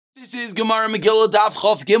This is Gemara Megillah Daf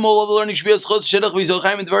Chof Gimel of the learning Shvius Chos Shidduch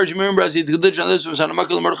V'Zochaim and Dvar Shemirim Brazi. It's good to live from Shana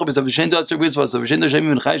Makal Merchab B'Savshen Dasar B'Svas Savshen Dashem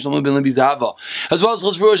Ben Chai Shlomo Ben Levi Zahava. As well as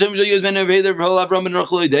Chos Fru Hashem Yuz Ben Aveder V'Hol Avram Ben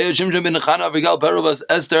Rachel Idei Hashem Ben Nechana V'Gal Peruvas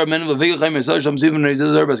Esther Ben V'Vigel Chaim Yisrael Shem Ziv Ben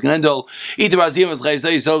Rezer Bas Gnendel Ita Bazim As Chai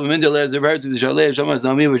Yisrael Yisrael V'Mendel Ezer V'Hertz V'Shalei Hashem Az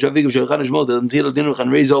Nami V'Shavig V'Shalchan Shmol T'Antil Adin V'Chan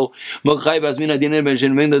Rezo Melchai Bas Min Adin Ben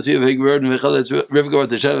Shen Ben Dasiv V'Higverd V'Chel Rivka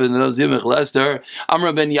V'Tashav V'Naziv V'Chel Esther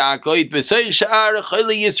Amra Ben Yaakov B'Sei Sha'ar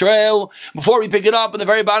Chayli Yisrael. Before we pick it up in the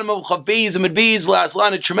very bottom of Chav Beis and Medbeis, last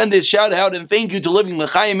line, a tremendous shout out and thank you to Living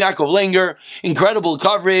L'Chaim Yaakov Langer, incredible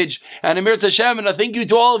coverage, and Amir Tashem, and a thank you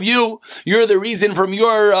to all of you. You're the reason from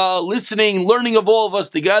your listening, learning of all of us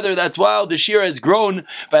together. That's why the shir has grown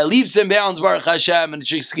by leaps and bounds, Baruch Hashem, and it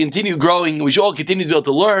should continue growing. We should all continue to be able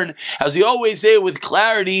to learn, as we always say, with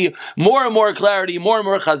clarity, more and more clarity, more and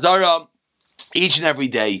more chazara. Each and every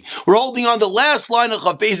day. We're holding on the last line of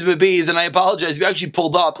Chav Beis Bebeis, and I apologize, we actually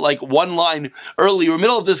pulled up like one line early. We're in the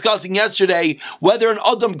middle of discussing yesterday whether an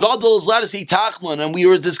Adam Gadol is allowed to say Tachlon, and we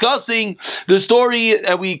were discussing the story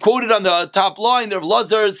that we quoted on the top line there.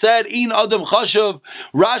 Lazar said, In Adam Chashav,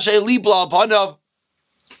 Rashay Libla Panav.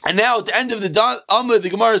 And now at the end of the Amud, the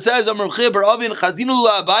Gemara says, Amar Chibar Avin Chazinu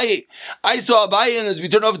Abaye. I saw Abaye, and as we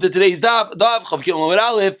turn over to today's daf Chav Gimel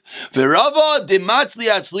Aleph, V'Rava Dematzli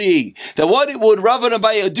Atzli. That what would Rava and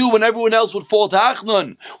Abaye do when everyone else would fall to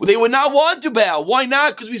Achlon? Well, they would not want to bow. Why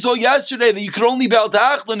not? Because we saw yesterday that you could only bow to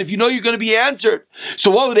Achlon if you know you're going to be answered. So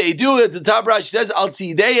what would they do? At the top, Rashi says, Al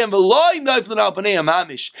Tzidei and V'Loi Niflin Al Panei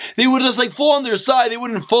Hamish. They would just like fall on their side. They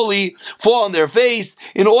wouldn't fully fall on their face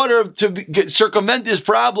in order to circumvent this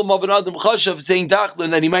problem of an Adam Chashav saying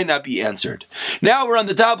Tachlon that he might not be answered. Now we're on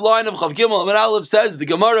the top line of Chav Gimel. Amar Aleph says the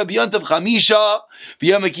Gemara B'Yantav Chamisha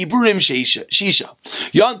B'Yom Kippurim Shisha.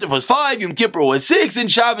 Yantav was 5, Yom Kippur was 6, and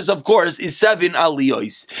Shabbos of course is 7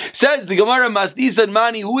 aliyos. Says the Gemara Masnis and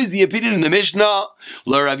Mani. Who is the opinion in the Mishnah?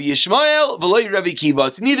 Lo Rabbi Yishmael v'lo Rabbi Kiva.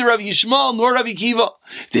 It's neither Rabbi Yishmael nor Rabbi Kiva.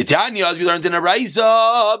 The Tanya, as we learned in a Raisa,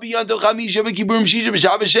 B'Yantav Chamisha B'Kippurim Shisha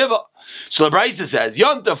B'Shabbos Shiva. So the Brisa says,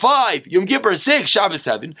 Yom Tov 5, Yom Kippur 6, Shabbos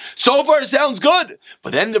 7. So far it sounds good.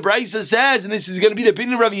 But then the Brisa says, and this is going to be the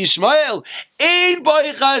opinion of Rabbi Yishmael,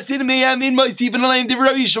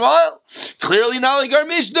 clearly not like our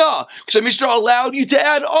Mishnah. Because our Mishnah allowed you to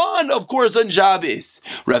add on, of course, on Shabbos.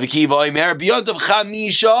 Rabbi Kiva Omer, B'Yom Tov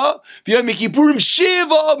Chamisha, B'Yom Kippurim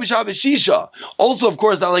Shiva, B'Shabbos Shisha. Also, of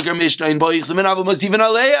course, not like our Mishnah in Boich Semenav Masivin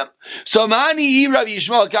Aleim. So Mani, Rabbi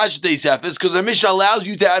Yishmael Kasha Teisefes, because our Mishnah allows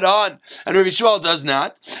you to add on, and Rabbi Yishmael does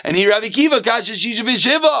not. And here Rabbi Kiva Kasha Shisha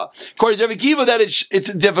V'Shiva. According to Rabbi Kiva, that it's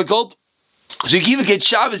difficult. So Yom Kippur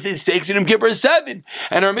Shabbos is 6 and Yom Kippur is 7.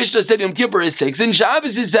 And our Mishnah said Yom Kippur is 6 and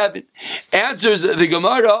Shabbos is 7. Answers the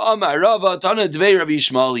Gemara, Amar Rava, Tana Dvei Rabbi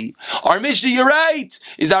Yishmaeli. Our Mishnah, you're right.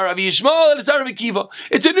 Is that Rabbi Yishmael and is that Rabbi Kiva?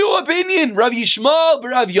 It's a new opinion. Rabbi Yishmael, but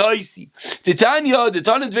Rabbi Yosi. The Tanya, the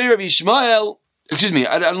Tana Dvei Rabbi Yishmael. Excuse me,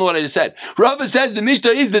 I don't know what I just said. Rava says the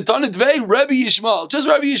Mishnah is the Tanit Vei Rabbi Yishmael. Just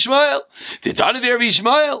Rabbi Yishmael. The Tanit Vei Rabbi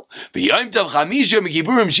Yishmael. B'yom Tov Chamisha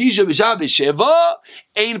M'Kippurim Shisha B'Shabbos Sheva.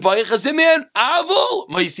 Ein B'Eichas Emen Avol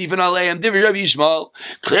Ma'isifin Aleim Divrei Rabbi Yishmael.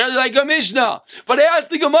 Clearly like a Mishnah. But I asked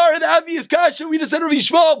the Gemara the obvious kasha. We just said Rabbi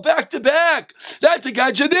Yishmael back to back. That's a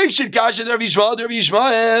contradiction. Kasha Rabbi Yishmael to Rabbi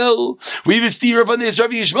Yishmael. We have a steer from this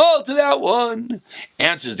Rabbi Yishmael to that one.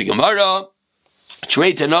 Answers the Gemara.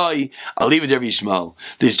 Trei Tanoi, I'll leave it to Rabbi Yishmael.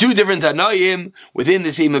 There's two different Tanoim within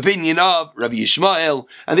the same opinion of Rabbi Yishmael,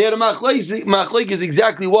 and the other Machlek is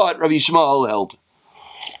exactly what Rabbi Yishmael held.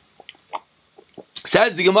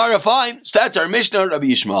 Says the Gemara, fine, so that's our Mishnah, Rabbi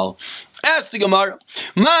Yishmael. Ask the Gemara,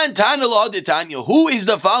 Man Tana Lo de Tanya, who is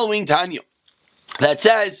the following Tanya? That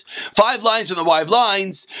says 5 lines from the 5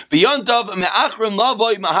 lines. B'Yontav me'achrim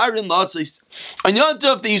lavoy maharin lasis. On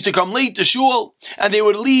Yontav they used to come late to shul and they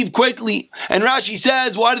would leave quickly. And Rashi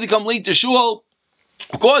says, why did they come late to shul?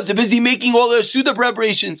 Of course, they're busy making all their Suda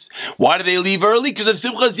preparations. Why do they leave early? Because of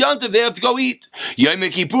Simchas Yontav, they have to go eat. Yom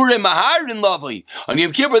Kippurim maharin lavoy. On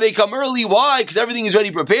Yom Kippur they come early. Why? Because everything is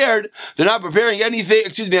already prepared. They're not preparing anything.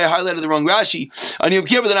 Excuse me, I highlighted the wrong Rashi. On Yom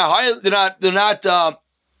Kippur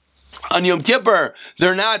on Yom Kippur,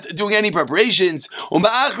 they're not doing any preparations. And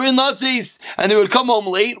they would come home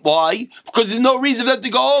late. Why? Because there's no reason for them to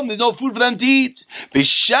go home. There's no food for them to eat. They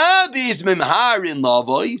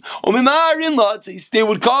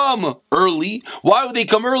would come early. Why would they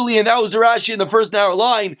come early? And that was the Rashi in the first narrow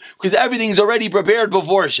line. Because everything's already prepared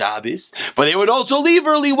before Shabbos. But they would also leave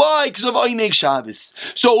early. Why? Because of Einek Shabbos.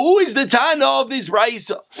 So who is the Tana of this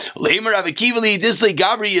Raisa?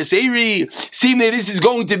 This is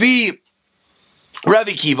going to be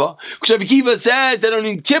Rabbi Kiva. Rabbi Kiva says that on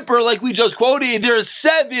Yom Kippur, like we just quoted, there are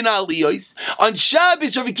 7 aliyos. On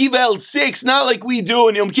Shabbos, Rabbi Kiva held 6, not like we do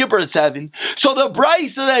on Yom Kippur 7. So the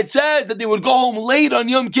brisa that says that they would go home late on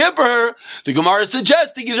Yom Kippur, the Gemara is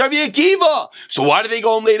suggesting is Rabbi Akiva. So why did they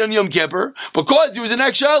go home late on Yom Kippur? Because there was an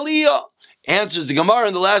extra aliyah. Answers the Gemara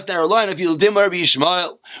in the last narrow line of Yildim Rabbi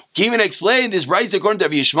Yishmael. We even explained this brisa according to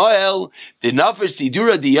Rabbi Yishmael. The Nafesh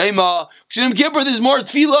Sidura Diyema. Because in Yom Kippur there's more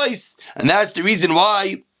tefillos, and that's the reason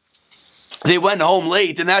why they went home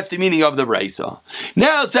late, and that's the meaning of the brisa.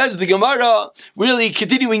 Now says the Gemara, really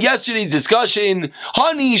continuing yesterday's discussion.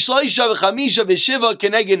 Hani shloisha v'chamisha v'shiva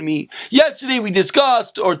keneged mi. Yesterday we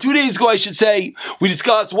discussed, or 2 days ago I should say, we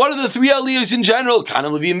discussed what are the 3 aliyahs in general.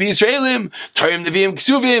 Kanam Levim v'Yisraelim, Tarim Levim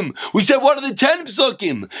Ksuvim. We said what are the 10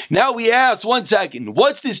 psukim. Now we asked 1 second,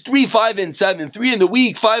 what's this 3, 5, and 7? 3 in the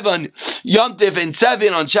week, 5 on Yom Tif, and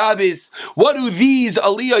 7 on Shabbos. What do these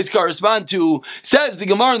aliyahs correspond to? Says the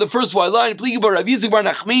Gemara in the first white line. Rav Yitzchak bar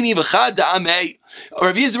Nachmani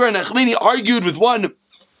argued with one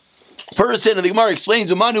person, and the Gemara explains,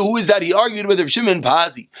 who is that? He argued with Rav Shimon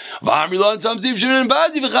Pazi.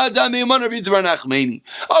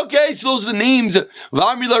 Okay, so those are the names.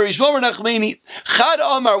 What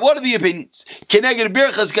are the opinions?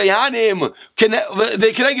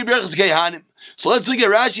 So let's look at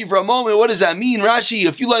Rashi for a moment. What does that mean? Rashi,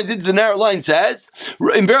 a few lines into the narrow line, says,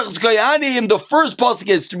 in Berachas Kayanim, the first pasuk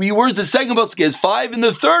has 3 words, the second pasuk has 5, and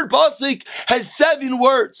the third pasuk has 7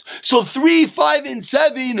 words. So 3, 5, and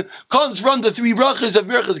 7 comes from the 3 brachas of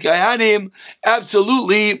Berachas Kayanim.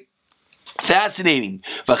 Absolutely fascinating.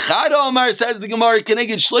 V'chada Omar, says the Gemara,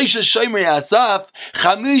 Keneged Shleisha Shomer Asaf,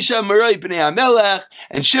 Chamisha Meroi Pnei HaMelech,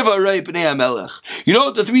 and Shiva Roi Pnei HaMelech. You know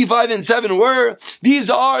what the 3, 5, and 7 were? These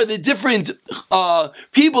are the different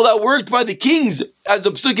people that worked by the kings, as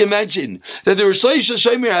the Psukim mentioned. That there were Shleisha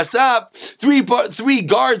Shomer Asaf, 3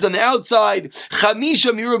 guards on the outside,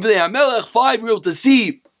 Chamisha Meroi Pnei HaMelech, 5 were able to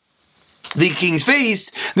see the king's face.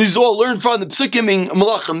 This is all learned from the Psukim in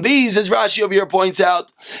Malachim Beis, as Rashi over here points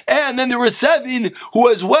out. And then there were 7 who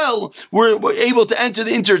as well were able to enter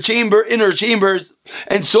the inner chambers,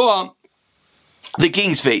 and saw the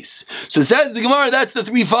king's face. So says the Gemara, that's the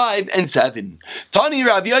 3, 5, and 7. Tani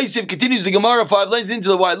Rabbi Yosef continues the Gemara 5 lines into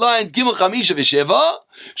the white lines. Gimel Chamisha v'Shiva,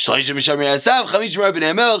 Shloisha Mishamri Asav, Chamisha Roi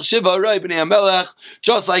B'nei HaMelech, Shiva Roi B'nei HaMelech,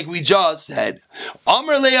 just like we just said.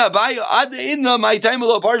 Amar Leah Abaye Ad Inna My Time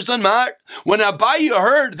Lo Parshon Mar. When Abaye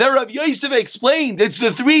heard that Rabbi Yosef explained it's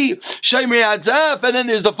the 3 Shomrei Asav, and then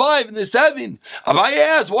there's the 5 and the 7, Abaye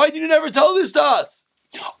asked, why did you never tell this to us?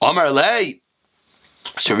 Amar Leah,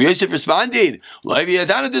 so Yosef responded, I didn't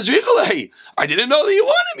know that you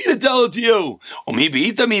wanted me to tell it to you.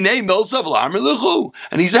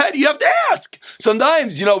 And he said, you have to ask.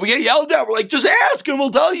 Sometimes, we get yelled at. We're like, just ask and we'll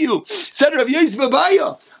tell you. Said Rav Yosef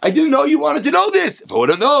Abaye, I didn't know you wanted to know this. If I would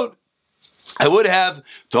have known, I would have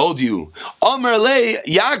told you. Amar le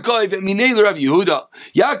Yaakov minei Rav Yehuda.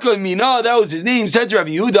 Yaakov Mina, that was his name, said to Rav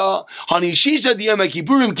Yehuda, Hani Shisha di Yom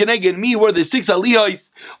Kippurim keneged me were the 6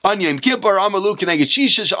 aliyos on Yom Kippur. Amalu keneged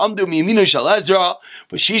Shisha she'amdu miyamino shel Ezra,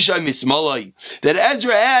 but Shisha mismalai. That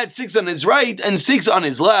Ezra had 6 on his right and 6 on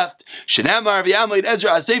his left. Shenamar v'yamayid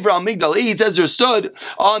Ezra asefer al Migdal Eitz. Ezra stood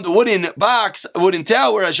on the wooden box, wooden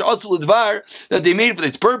tower, as she'asel l'dvar, that they made for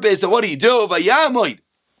its purpose. And what do you do? V'yamayid.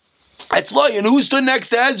 And who stood next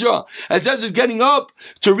to Ezra? As Ezra's getting up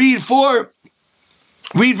to read from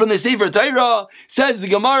the Sefer Torah, says the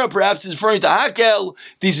Gemara, perhaps is referring to Hakel.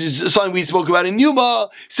 This is something we spoke about in Yuma.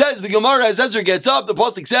 Says the Gemara, as Ezra gets up, the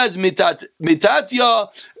pasuk says, Mitatya,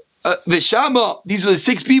 Veshama, these are the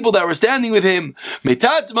 6 people that were standing with him.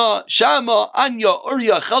 Metatma, Shama, Anya,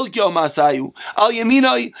 Uriah, Chalkio, Masayu. Al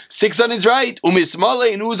Yaminai, 6 on his right.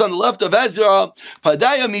 Umismale, and who was on the left of Ezra.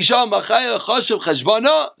 Padaya, Mishal, Machaya, Chashav,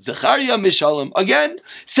 Chashbana, Zechariah, Mishalim. Again,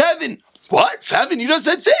 7. What? 7? You just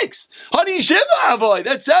said 6. Honey Shiva Avoy,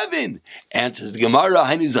 that's 7. Answers the Gemara,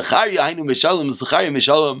 Hainu Zechariah, Hainu Mishalim, Zechariah,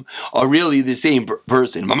 Mishalim are really the same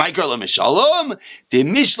person. Mamaikra Mishalim, the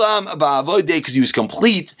Mishlam Ba'avoy Day, because he was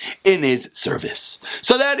complete in his service.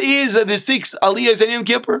 So that is the 6 aliyahs in Yom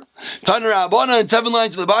Kippur. Taner Abana, and 7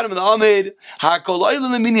 lines to the bottom of the Amid. Hakol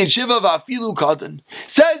Oilan Minyan Shiva Va'afilu Katan.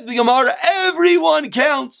 Says the Gemara, everyone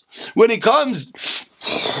counts when it comes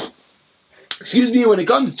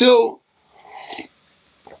to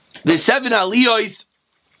the 7 aliyos,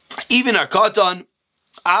 even a katan,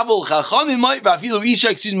 avol chachamim might vafilu isha,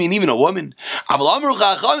 and even a woman. Avol amru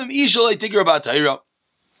chachamim isha like take her about Torah.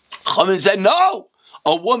 Chachamim said, no,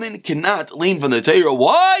 a woman cannot lean from the Torah.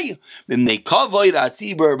 Why?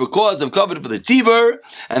 Because of covenant for the tzibur,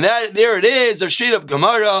 and that there it is, a straight up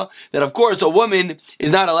Gemara that of course a woman is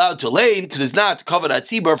not allowed to lean because it's not covenant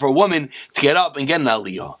tzibur for a woman to get up and get an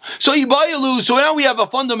aliyah. So Yibayalu, so now we have a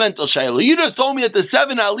fundamental shayla. You just told me that the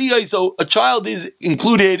 7 aliyah, so a child is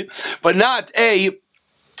included, but not a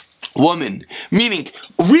woman. Meaning,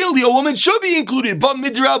 really a woman should be included, but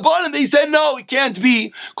midrabanan they said no, it can't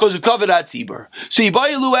be because of kavod tzibur. So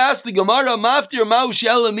Yibayalu asked the Gemara, Maftir ma'u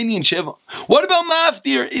she'ela minyan sheva. What about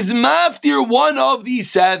Maftir? Is Maftir one of these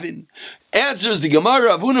 7? Answers the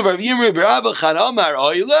Gemara, Avuna Rav Yirmiyah Barabba Chanamar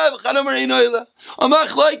Oila, Chanamar Ein Oila.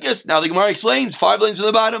 Amach Laikus. Now the Gemara explains 5 lines to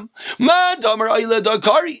the bottom. Man Damar Oila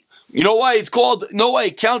Dakari. You know why it's called, why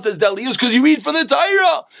it counts as Daliyus? Because you read from the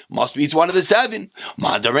Torah. Must be it's one of the 7.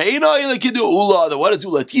 What does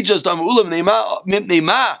Ula teach us?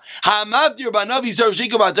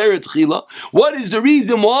 What is the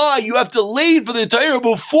reason why you have to lane for the Torah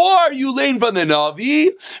before you lane from the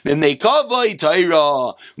Navi? You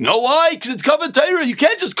know why? Because it's covered Torah. You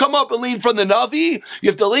can't just come up and lane from the Navi. You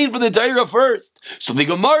have to lane from the Torah first. So the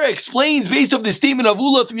Gemara explains based on the statement of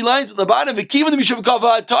Ula, 3 lines at the bottom, the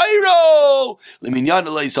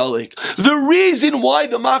reason why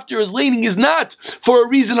the maftir is leaning is not for a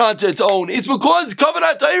reason onto its own. It's because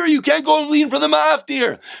Kavanat Torah, you can't go and lean for the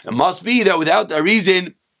maftir. It must be that without that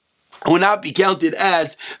reason, it will not be counted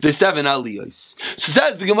as the 7 aliyos. So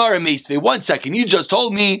says the Gemara Meisvei, 1 second, you just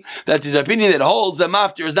told me that there's an opinion that holds that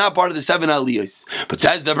maftir is not part of the 7 aliyos. But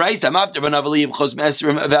says the Braisa, maftir b'navaliyim chos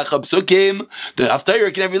mesrim v'echa psukim, the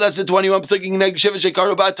haftarah can have less than 21 psukim neg shiva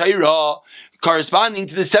shekaru b'atayra, corresponding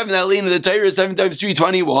to the 7 aliyah of the Torah, 7 times 3,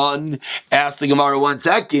 21. Ask the Gemara 1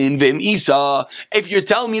 second, Vim Isa, if you're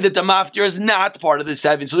telling me that the maftir is not part of the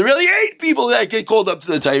 7, so there are really 8 people that get called up to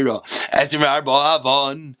the Torah.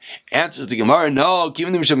 Answers the Gemara, no,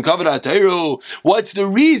 what's the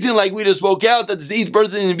reason, like we just spoke out, that this 8th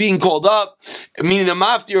person is being called up, meaning the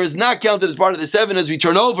maftir is not counted as part of the 7 as we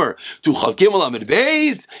turn over to Chav Gimel Amid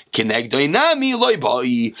Beis, Keneg Doinami Loi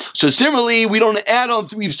Bai. So similarly, we don't add on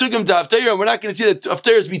 3 psukim to Haftarah, we're not going to see that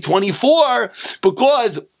Haftarah be 24,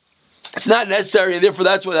 because it's not necessary, and therefore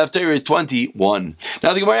that's why the Haftarah is 21.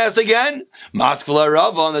 Now the Gemara asks again, Maskvala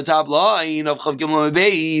Rav on the top line of Chav Gimel Amid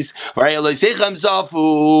Beis,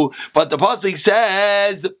 but the pasuk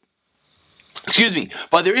says,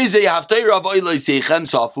 but there is a Haftarah of Oiloi Seichem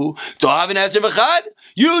Safu. Do I have an answer v'chad?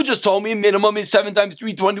 You just told me minimum is 7 times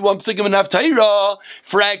 3, 21 psukim and Haftarah.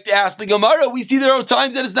 Frakt asked the Gemara, we see there are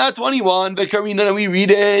times that it's not 21, but Karina, and we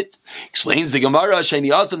read it. Explains the Gemara,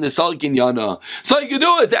 Shani Asan the Salkin Yana. So you can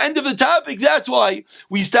do it, it's the end of the topic, that's why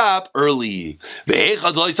we stop early. You ask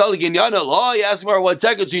me 1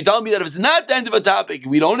 second, so you tell me that if it's not the end of a topic,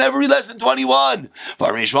 we don't ever read less than 21.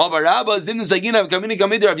 But Rishmal Barabba is in the Sagin of Kamini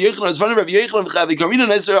Kamid Rav Yechon, in front of Rav Yechon, Karina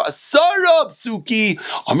Nesar, Asara Psuki,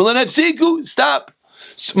 Amrlan Efsiku, stop.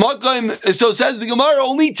 So says the Gemara,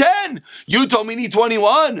 only 10. You told me need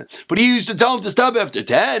 21, but he used to tell him to stop after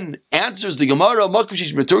 10. Answers the Gemara, over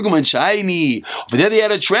there they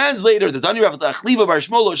had a translator. The Tanya Rav Tachliva Bar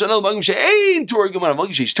Shmuel Shanel Magum She'ein Turguman Magum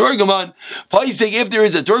Sheish Turguman. Paisik, if there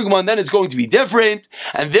is a Turguman, then it's going to be different,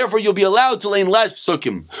 and therefore you'll be allowed to lane less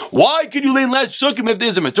psukim. Why could you lane less psukim if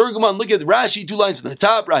there's a Turguman? Look at Rashi, 2 lines from the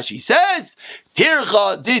top. Rashi says,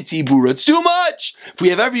 Tircha ditzibura. It's too much. If we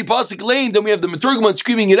have every pasuk lane, then we have the Meturgaman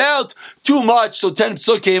screaming it out. Too much. So 10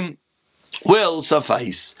 psukim will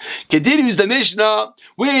suffice. Continues the Mishnah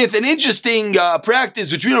with an interesting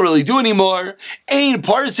practice which we don't really do anymore. Ein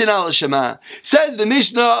parsin al shema. Says the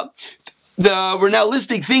Mishnah. We're now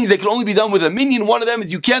listing things that can only be done with a minion. One of them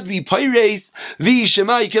is you can't be pyres the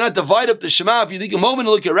shema. You cannot divide up the shema. If you take a moment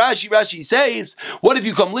to look at Rashi, Rashi says, what if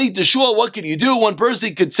you come late to shul? What can you do? One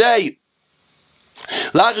person could say,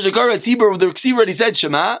 the Ksiva already said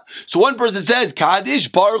Shema. So one person says Kaddish,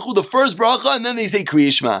 Baruch Hu, the first bracha, and then they say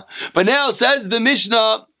Kriya Shema. But now says the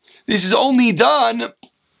Mishnah, this is only done.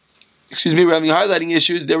 Excuse me, we're having highlighting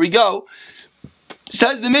issues. There we go.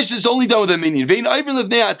 Says the Mishnah, it's only done with a minion.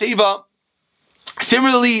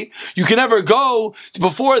 Similarly, you can never go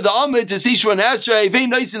before the Amid to see Shwan Esrei. Vein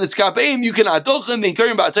nice in the Skapeim, you cannot Dolchem, Vein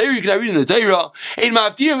Karim Batayr, you cannot read in the Torah. Ein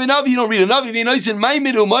Maftir, Venavi, you don't read a Navi, Vein nice in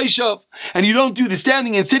Maimid Umayshav, and you don't do the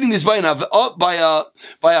standing and sitting this by Levaya,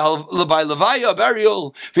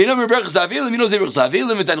 burial. Vein Amir Berchas Avelim, you know Zeberchas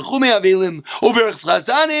Avelim, Vein Chume Avelim, Uberchas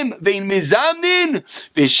Chazanim, Vein Mizamnin,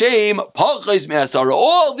 Veshem, Palchais Me'asara.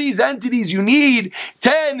 All these entities you need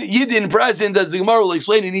 10 Yidin present, as the Gemara will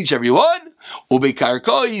explain in each every one.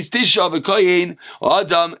 Ubekarkois tisha v'koyin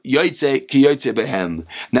adam yoytze ki yoytze behem.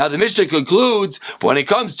 Now the Mishnah concludes, when it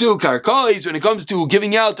comes to karkois, when it comes to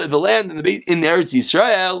giving out the land in Eretz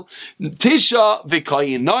Yisrael, tisha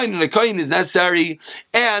v'koyin, 9 and a koyin is necessary,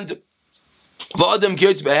 and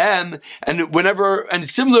and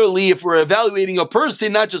similarly, if we're evaluating a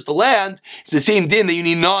person, not just the land, it's the same din that you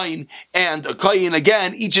need 9 and a koyin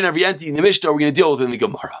again, each and every entity in the Mishnah we're going to deal with in the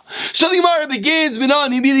Gemara. So the Gemara begins,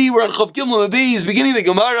 immediately we're on Chav Gimel Mabeis, beginning the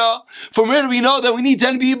Gemara. From where do we know that we need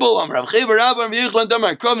 10 people? And you're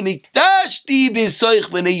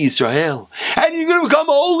going to become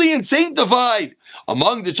holy and sanctified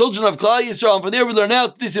among the children of Klal Yisrael. And from there we learn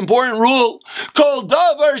out this important rule called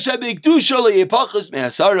Davar Shebikdusha Le'Epachas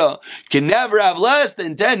Me'asara. Can never have less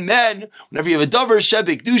than 10 men whenever you have a Davar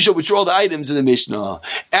Shebikdusha, which are all the items in the Mishnah.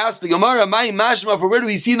 Ask the Gemara, Mai Mashma, for where do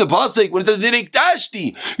we see in the pasuk when it says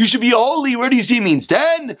V'Niktashti, you should be holy? Where do you see it means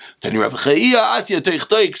 10? Tani Rav Chaya Asya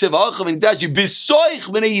Teichtoi Ksev Achav V'Niktashti B'Soich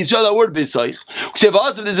B'nei Yisrael. That word B'Soich. Ksev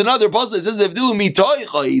Achav, there's another pasuk that says Evdilu Mitoich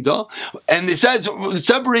Ha'ida, and it says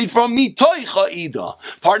separate from Mitoich Ha'ida.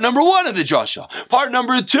 Part number 1 of the Joshua. Part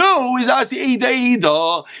number 2 is Asi Ida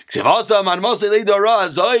Ida. So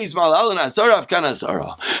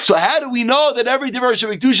how do we know that every Devar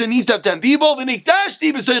Shebikdusha needs to have 10 people? You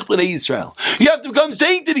have to become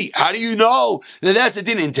sanctity. How do you know that that's a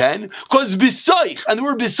din in 10? Because Bisaich, and the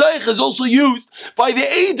word Bisaich is also used by the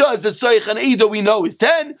Ida as a Saich, and Ida we know is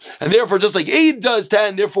 10, and therefore just like Ida is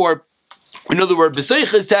 10, therefore we know the word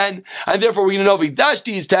B'Seich is 10, and therefore we're going to know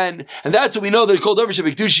V'Dashti is 10, and that's what we know that it's called Davar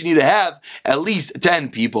Shebikdusha. You need to have at least 10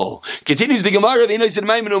 people. Continues the Gemara, we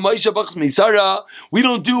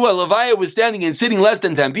don't do a Levaya with standing and sitting less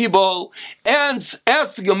than 10 people, and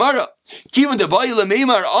ask the Gemara, Kivan the Ba'ila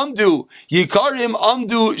Meimar Amdu Yikarim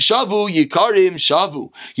Amdu Shavu Yikarim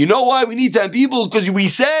Shavu. You know why we need 10 people? Because we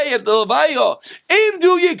say at the Levaya,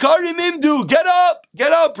 Imdu Yikarim Imdu, get up,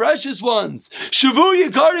 precious ones. Shavu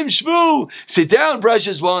Yikarim Shvu, sit down,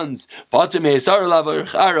 precious ones. Therefore,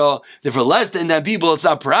 less than 10 people, it's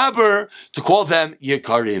not proper to call them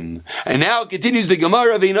Yikarim. And now continues the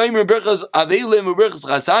Gemara, Veinaimer Berchas Avelim, Berchas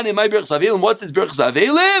Chasanim, my Berchas Avelim. What's this Berchas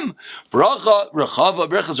Avelim? Bracha Rechava,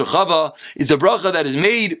 Berchas Rechava. It's a bracha that is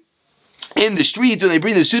made in the street when they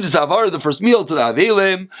bring the Sudas Havara, the first meal, to the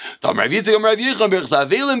Avelim. But the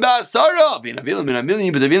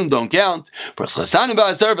Avelim don't count.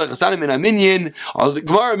 The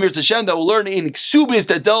Gemara Mir Hashem that will learn in Ksubis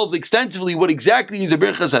that delves extensively what exactly is a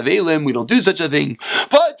Berchas Avelim. We don't do such a thing.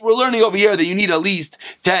 But we're learning over here that you need at least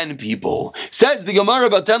 10 people. Says the Gemara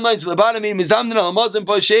about 10 lines to the bottom, you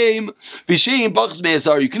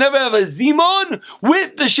can never have a Zimon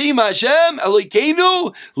with the Shem Hashem,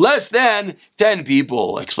 Elokeinu, less than 10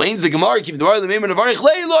 people. Explains the Gemara, keep the word of the name of like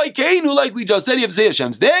we just said, you have to say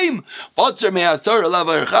Hashem's name. It's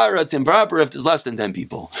improper if there's less than 10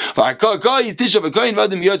 people.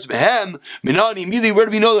 Immediately, where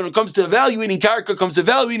do we know that when it comes to evaluating karka, comes to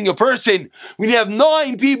evaluating a person, we need to have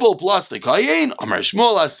 9 people plus the kayin. Amar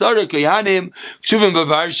Shmuel Asara Kayanim Ksuvim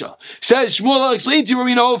Babarsha. Says Shmuel, I'll explain to you where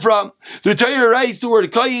we know from. The Torah writes the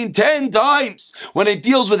word kayin 10 times when it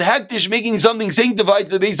deals with hektish, making something sanctified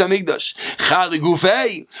to the Beis Hamikdash. Chad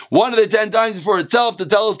Gufei, one of the 10 times for itself to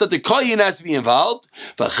tell us that the koyin has to be involved.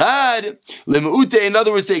 V'chad lemeute, in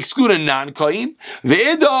other words, to exclude a non-koyin.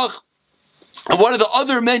 Ve'idach, and one of the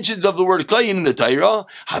other mentions of the word koyin in the Torah,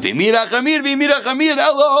 havimira chamir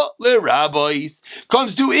elo lerabbis,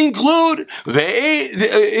 comes to include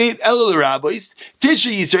elo lerabbis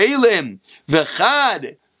tisha Yisraelim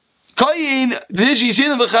v'chad.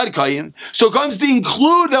 So it comes to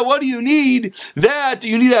include that what do you need? That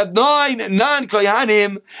you need to have 9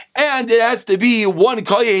 non-koyanim, and it has to be 1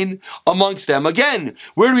 koyin amongst them. Again,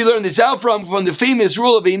 where do we learn this out from? From the famous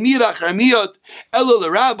rule of Emirach Ramiyot Elo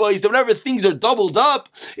l'Rabbis, that whenever things are doubled up,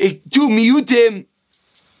 to miyutim,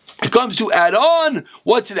 it comes to add on.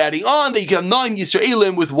 What's it adding on? That you can have 9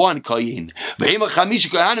 Yisraelim with 1 Koyin.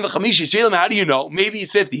 How do you know? Maybe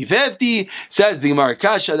it's 50-50. Says the Gemara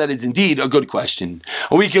Kasha, that is indeed a good question.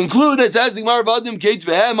 And we conclude that says the Gemara Adam Kates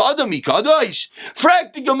Behem Adam Mikadash.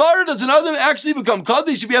 Frak, the Gemara, does an Adam actually become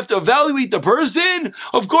Kaddish if you have to evaluate the person?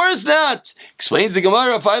 Of course not. Explains the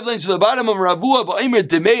Gemara 5 lines to the bottom of Ravua Ba'imr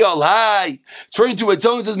Demei Alai. Referring to what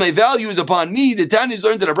someone says, my value is upon me. The Tanya is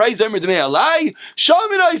learned to the price Ba'imr Demei Alai.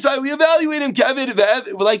 Shaminai we evaluate him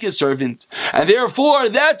like a servant. And therefore,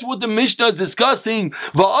 that's what the Mishnah is discussing,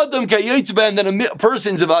 that a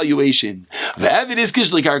person's evaluation. And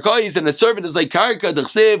a servant is like karka,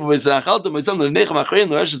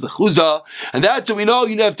 and that's how we know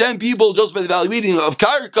you have 10 people just by the evaluating of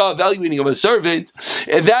karka, evaluating of a servant,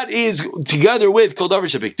 and that is together with Kol Davar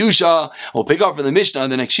Shebekdusha. We'll pick up from the Mishnah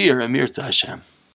the next year, Amir Hashem.